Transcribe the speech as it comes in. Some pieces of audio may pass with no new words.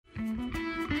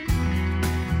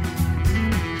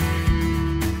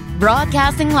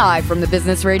Broadcasting live from the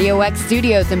Business Radio X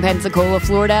studios in Pensacola,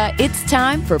 Florida, it's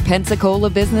time for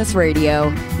Pensacola Business Radio.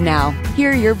 Now,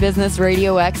 here are your Business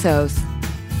Radio X hosts.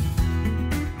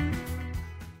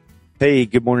 Hey,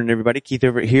 good morning, everybody. Keith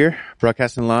Everett here,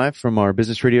 broadcasting live from our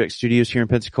Business Radio X studios here in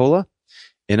Pensacola.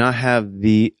 And I have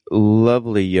the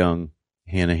lovely young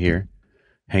Hannah here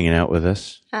hanging out with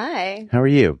us. Hi. How are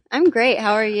you? I'm great.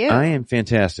 How are you? I am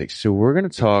fantastic. So we're going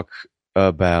to talk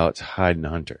about Hyde and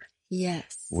Hunter.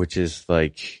 Yes. Which is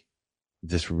like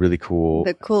this really cool,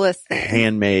 the coolest thing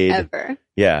handmade ever.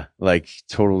 Yeah, like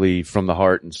totally from the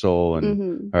heart and soul.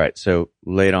 And all right, so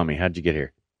lay it on me. How'd you get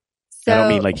here? So, I don't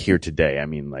mean like here today. I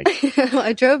mean like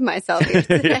I drove myself here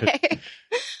today.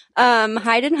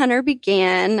 Hyde and Hunter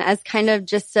began as kind of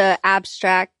just an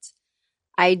abstract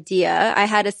idea. I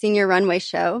had a senior runway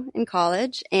show in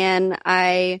college, and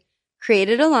I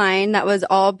created a line that was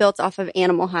all built off of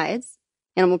animal hides.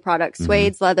 Animal products,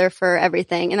 suedes, leather, fur,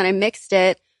 everything. And then I mixed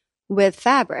it with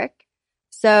fabric.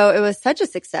 So it was such a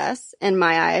success in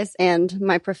my eyes and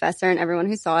my professor and everyone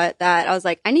who saw it that I was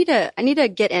like, I need to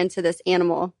get into this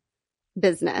animal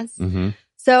business.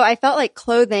 So I felt like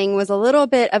clothing was a little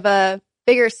bit of a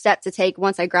bigger step to take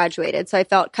once I graduated. So I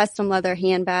felt custom leather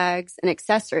handbags and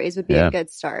accessories would be a good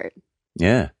start.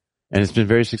 Yeah. And it's been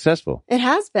very successful. It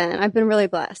has been. I've been really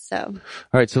blessed. So, all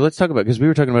right. So let's talk about, because we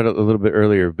were talking about it a little bit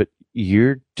earlier, but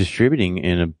you're distributing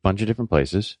in a bunch of different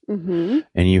places, and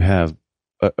you have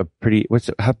a pretty.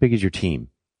 How big is your team?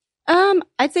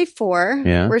 I'd say 4.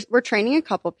 Yeah. We're training a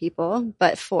couple people,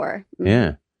 but 4.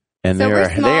 Yeah. And So they we're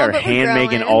are small, but hand we're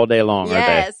making growing. all day long, aren't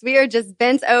Yes, we are just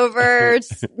bent over,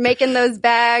 just making those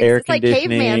bags. Air It's like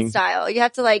conditioning. caveman style. You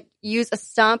have to like use a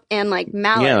stump and like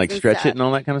mallets. Yeah, like and stretch stuff. it and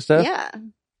all that kind of stuff. Yeah.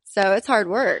 So it's hard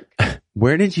work.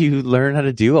 Where did you learn how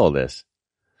to do all this?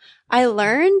 I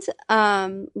learned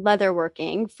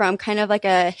leatherworking from kind of like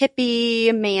a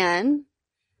hippie man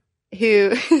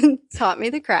who taught me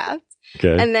the craft.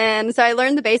 Okay. And then, so I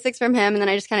learned the basics from him, and then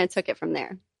I just kind of took it from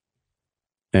there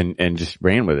And just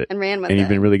ran with it. and ran with it. And you've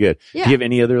been really good. Yeah. Do you have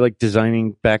any other like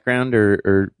designing background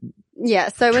or Yeah.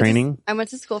 So training? I went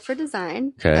to school for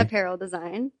design, Okay. apparel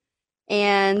design.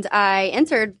 And I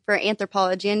entered for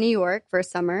anthropology in New York for a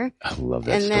summer. I love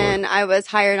that And store. then I was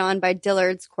hired on by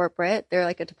Dillard's Corporate. They're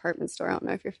like a department store. I don't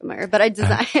know if you're familiar, but I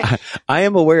designed. I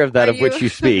am aware of that, Are of which you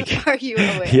speak. Are you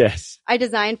aware? Yes. I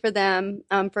designed for them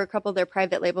for a couple of their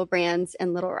private label brands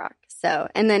in Little Rock. So,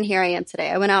 and then here I am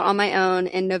today. I went out on my own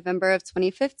in November of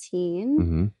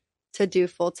 2015 to do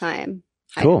full time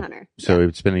Hyde Cool. and Hunter. So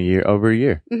it's been over a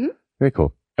year. Very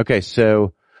cool. Okay.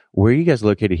 So where are you guys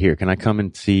located here? Can I come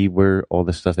and see where all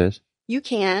this stuff is? You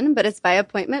can, but it's by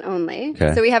appointment only.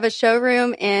 Okay. So we have a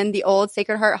showroom in the old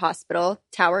Sacred Heart Hospital,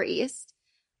 Tower East.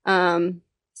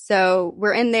 So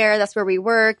we're in there. That's where we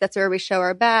work. That's where we show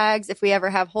our bags. If we ever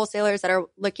have wholesalers that are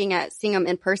looking at seeing them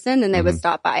in person, then they would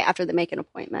stop by after they make an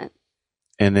appointment.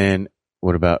 And then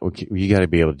what about, you got to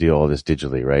be able to do all this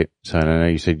digitally, right? So I know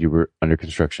you said you were under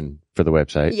construction for the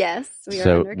website. Yes, we are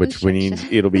So, under which construction. means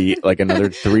it'll be like another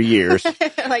 3 years.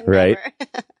 Like right?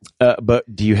 never.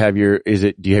 But do you have your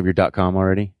 .com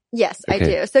already? Yes, I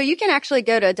Okay. do. So you can actually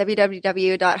go to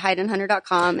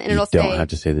www.hydeandhunter.com and it'll You don't say, have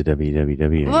to say the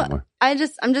www well, anymore. I'm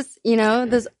just,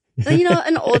 there's,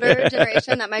 an older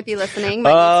generation that might be listening.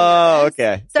 Oh,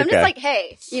 okay. So I'm Okay. just like,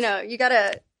 hey, you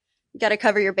gotta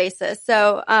cover your bases.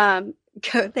 So,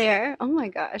 go there. Oh my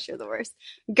gosh, you're the worst.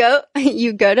 You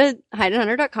go to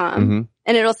hydeandhunter.com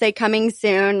and it'll say coming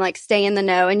soon, like stay in the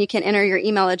know, and you can enter your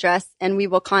email address and we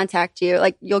will contact you.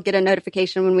 Like you'll get a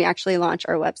notification when we actually launch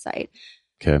our website.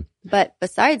 Okay. But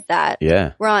besides that,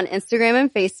 Yeah. we're on Instagram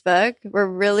and Facebook. We're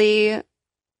really,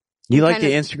 You like kind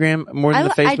the of- Instagram more than the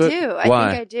Facebook? I do. I Why?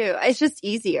 think I do. It's just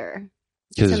easier.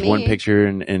 Because to it's one me. picture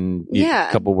and Yeah.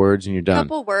 a couple words and you're done.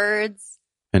 Couple words.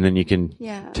 And then you can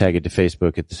Yeah. tag it to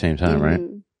Facebook at the same time, right?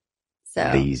 Mhm.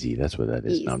 So Easy. That's what that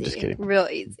is. easy. No, I'm just kidding. Real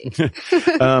easy.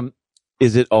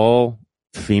 Is it all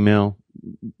female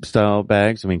style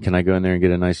bags? I mean, can I go in there and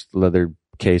get a nice leather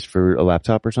case for a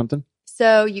laptop or something?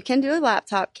 So you can do a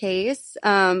laptop case.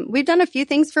 We've done a few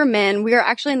things for men. We are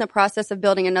actually in the process of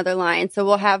building another line. So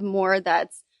we'll have more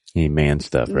that's You need man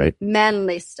stuff, right?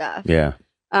 manly stuff. Yeah.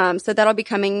 So that'll be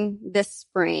coming this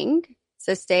spring.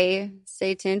 So stay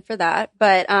tuned for that.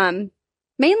 But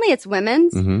mainly it's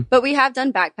women's, but we have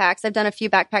done backpacks. I've done a few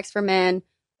backpacks for men,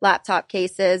 laptop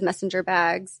cases, messenger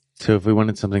bags. So if we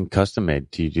wanted something custom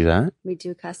made, do you do that? We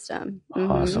do custom.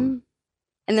 Awesome.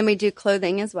 And then we do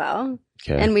clothing as well.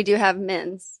 Okay. And we do have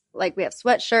men's. Like we have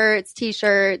sweatshirts,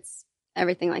 t-shirts,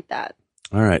 everything like that.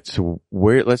 All right. So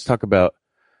let's talk about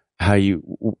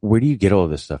where do you get all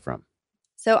of this stuff from?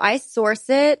 So I source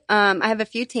it. I have a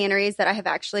few tanneries that I have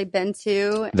actually been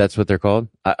to. That's what they're called?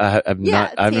 I'm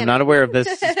not aware of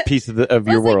this piece of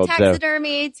your world. Like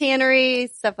taxidermy,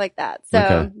 tannery, stuff like that.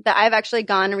 So that I've actually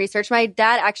gone and researched. My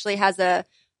dad actually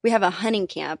we have a hunting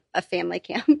camp, a family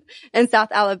camp in South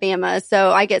Alabama.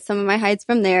 So I get some of my hides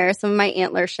from there, some of my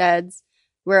antler sheds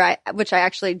which I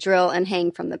actually drill and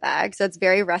hang from the bag. So it's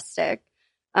very rustic.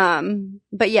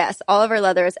 But yes, all of our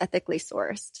leather is ethically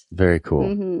sourced. Very cool.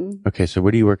 Mm-hmm. Okay. So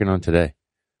what are you working on today?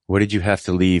 What did you have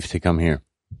to leave to come here?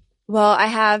 Well, I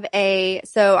have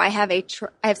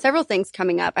several things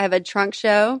coming up. I have a trunk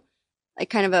show, like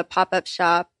kind of a pop-up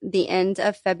shop, the end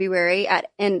of February at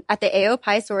the A.O.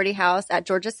 Pye Sorority House at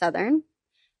Georgia Southern.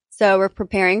 So we're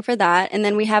preparing for that. And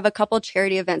then we have a couple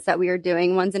charity events that we are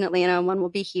doing. One's in Atlanta and one will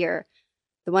be here.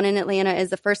 The one in Atlanta is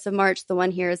the 1st of March. The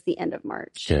one here is the end of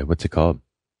March. Okay. What's it called?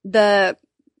 I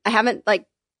haven't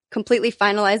completely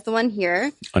finalized the one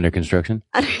here. Under construction?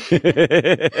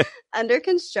 Under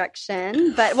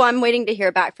construction. But I'm waiting to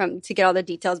hear back to get all the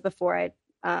details before I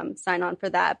sign on for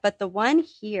that. But the one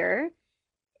here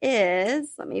is,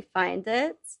 let me find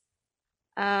it.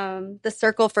 The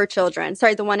Circle for Children.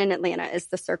 Sorry, the one in Atlanta is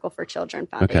the Circle for Children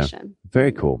Foundation. Okay.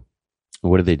 Very cool.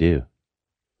 What do they do?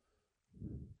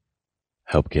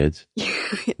 Help kids?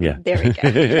 Yeah. There we go.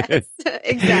 Yes,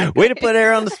 exactly. Way to put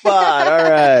her on the spot. All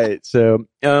right. So,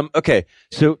 okay.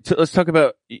 So let's talk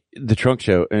about the trunk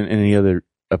show and any other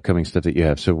upcoming stuff that you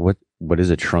have. So what is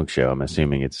a trunk show? I'm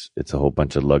assuming it's a whole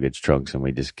bunch of luggage trunks and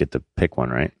we just get to pick one,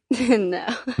 right? No.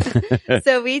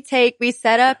 So we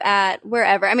set up at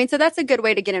wherever. I mean, so that's a good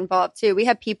way to get involved too. We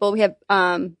have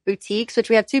boutiques, which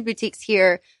we have 2 boutiques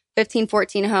here,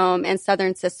 1514 Home and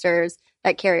Southern Sisters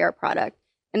that carry our product.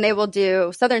 And they will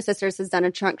Southern Sisters has done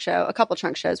a couple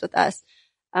trunk shows with us.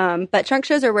 But trunk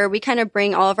shows are where we kind of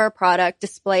bring all of our product,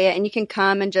 display it, and you can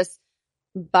come and just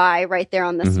buy right there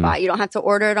on the spot. You don't have to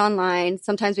order it online.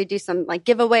 Sometimes we do some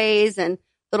giveaways and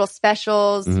little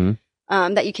specials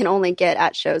that you can only get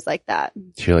at shows like that.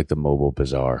 So you're like the mobile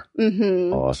bazaar.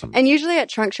 Mm-hmm. Awesome. And usually at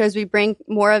trunk shows, we bring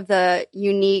more of the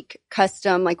unique,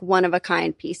 custom,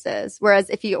 one-of-a-kind pieces. Whereas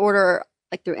if you order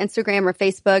through Instagram or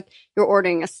Facebook, you're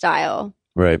ordering a style.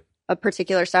 Right. A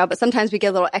particular style, but sometimes we get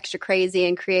a little extra crazy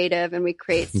and creative and we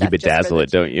create stuff. You bedazzle it,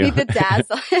 don't you? We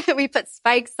bedazzle it. We put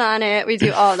spikes on it. We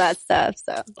do all that stuff.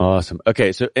 So awesome.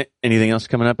 Okay. So anything else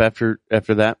coming up after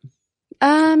that?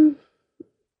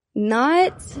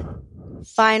 Not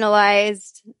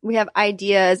finalized. We have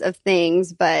ideas of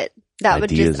things, but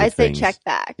I'd say check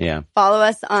back. Yeah. Follow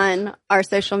us on our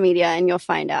social media and you'll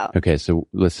find out. Okay. So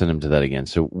let's send them to that again.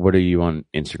 So what are you on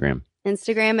Instagram?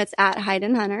 Instagram, it's at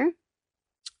Hyden Hunter.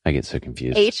 I get so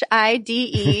confused.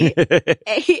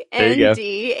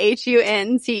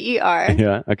 HIDEANDHUNTER.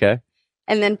 Yeah. Okay.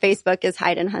 And then Facebook is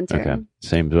Hyden Hunter. Okay.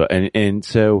 Same. And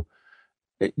so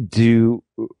do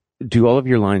all of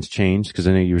your lines change? Because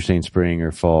I know you were saying spring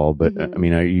or fall, but I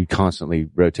mean, are you constantly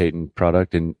rotating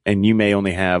product? And you may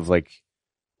only have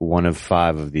one of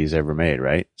 5 of these ever made,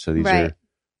 right? So these are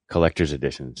collector's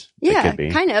editions. Yeah,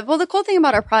 kind of. Well, the cool thing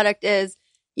about our product is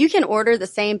you can order the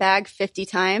same bag 50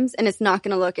 times and it's not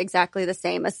going to look exactly the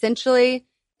same. Essentially,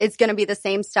 it's going to be the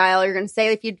same style. You're going to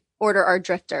say if you order our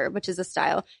Drifter, which is a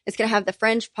style, it's going to have the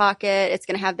fringe pocket. It's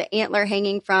going to have the antler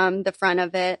hanging from the front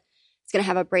of it. It's going to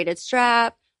have a braided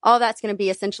strap. All that's going to be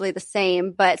essentially the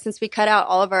same. But since we cut out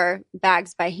all of our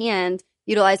bags by hand,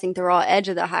 utilizing the raw edge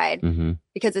of the hide,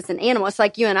 because it's an animal. It's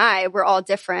like you and I, we're all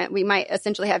different. We might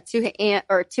essentially have 2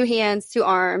 hands, 2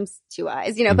 arms, 2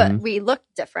 eyes, but we look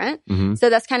different. So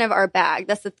that's kind of our bag.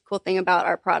 That's the cool thing about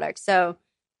our product. So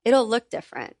it'll look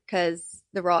different because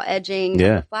the raw edging,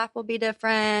 the flap will be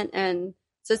different. And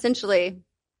so essentially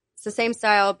it's the same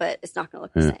style, but it's not going to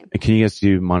look the same. Can you guys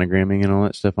do monogramming and all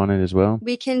that stuff on it as well?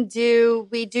 We do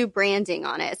branding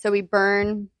on it. So we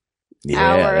burn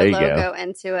our logo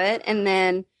into it. And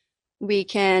then we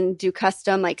can do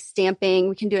custom stamping.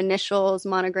 We can do initials,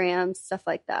 monograms, stuff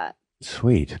like that.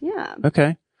 Sweet. Yeah.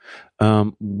 Okay.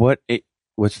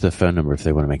 What's the phone number if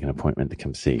they want to make an appointment to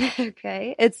come see?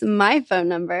 Okay. It's my phone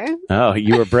number. Oh,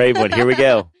 you were a brave one. Here we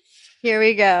go. Here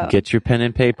we go. Get your pen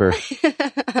and paper.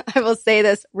 I will say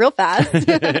this real fast.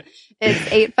 It's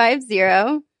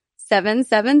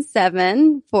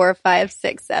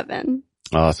 850-777-4567.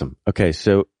 Awesome. Okay.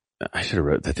 So I should have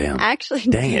wrote that down. Actually,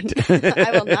 dang it. I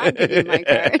will not give you my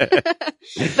card.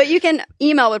 But you can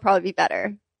email would probably be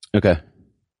better. Okay.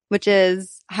 Which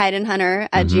is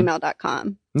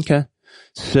hydenhunter@gmail.com. Okay.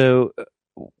 So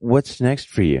what's next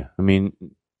for you? I mean,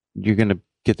 you're going to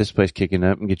get this place kicking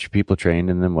up and get your people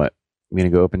trained and then what? You're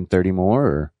going to go open 30 more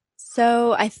or?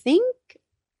 So I think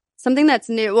something that's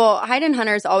new. Well, Hayden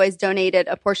Hunter's always donated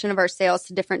a portion of our sales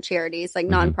to different charities, like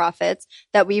nonprofits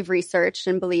that we've researched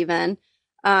and believe in.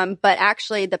 But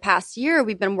actually the past year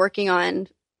we've been working on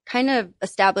kind of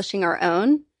establishing our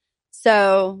own.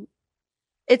 So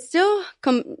it's still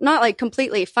not like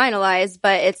completely finalized,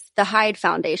 but it's the HYDE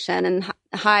Foundation, and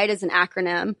HYDE is an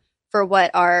acronym for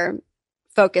what our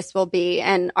focus will be.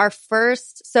 And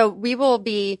so we will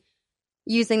be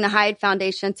using the HYDE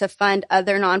Foundation to fund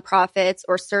other nonprofits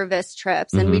or service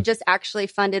trips. And we just actually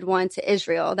funded one to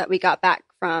Israel that we got back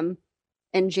from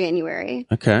in January.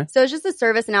 Okay. So it's just a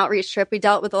service and outreach trip. We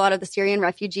dealt with a lot of the Syrian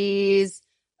refugees,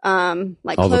 like all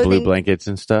clothing, the blue blankets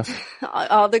and stuff.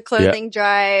 all the clothing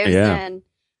drives and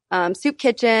soup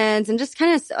kitchens and just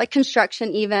kind of like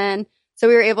construction even. So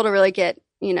we were able to really get,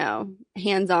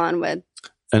 hands-on with.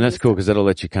 And that's cool because that'll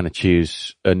let you kind of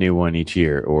choose a new one each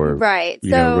year or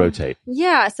rotate.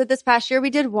 Yeah. So this past year we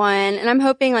did one, and I'm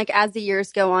hoping like as the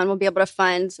years go on, we'll be able to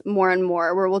fund more and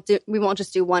more where we won't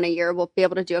just do one a year. We'll be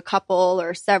able to do a couple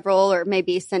or several, or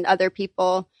maybe send other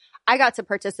people. I got to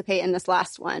participate in this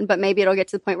last one, but maybe it'll get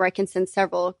to the point where I can send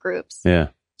several groups. Yeah.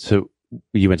 So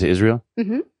you went to Israel?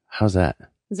 Mm-hmm. How's that?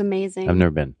 It was amazing. I've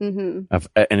never been. Mm-hmm.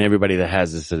 And everybody that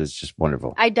has this said it's just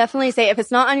wonderful. I definitely say if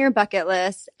it's not on your bucket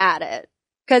list, add it.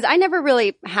 Because I never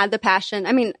really had the passion.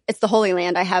 I mean, it's the Holy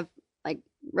Land. I have like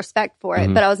respect for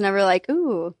it, but I was never like,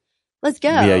 ooh, let's go.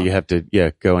 Yeah, you have to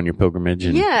go on your pilgrimage.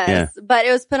 And, yes, but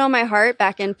it was put on my heart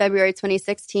back in February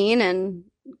 2016, and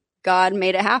God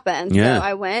made it happen. Yeah. So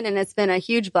I went, and it's been a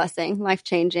huge blessing,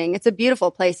 life-changing. It's a beautiful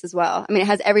place as well. I mean, it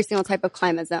has every single type of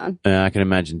climate zone. I can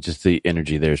imagine just the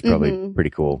energy there is probably pretty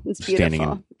cool. It's beautiful. Standing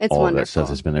in it's all wonderful. That stuff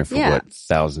that's been there for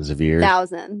thousands of years?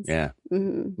 Thousands. Yeah.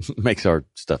 Makes our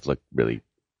stuff look really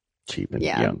cheap and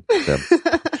young. So.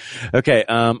 Okay.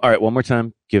 All right. One more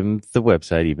time. Give them the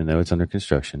website, even though it's under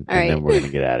construction. All and right. then we're going to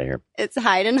get out of here. It's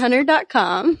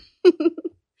HydenHunter.com.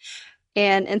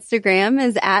 And Instagram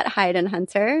is at Hayden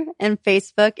Hunter, and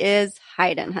Facebook is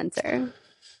Hayden Hunter.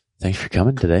 Thanks for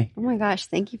coming today. Oh my gosh.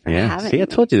 Thank you for having me. I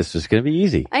told you this was going to be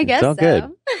easy. I guess it's all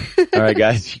so. Good. All right,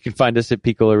 guys. You can find us at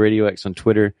Picola Radio X on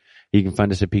Twitter. You can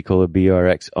find us at Picola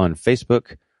BRX on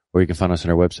Facebook, or you can find us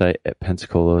on our website at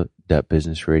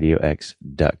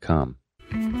pensacola.businessradiox.com.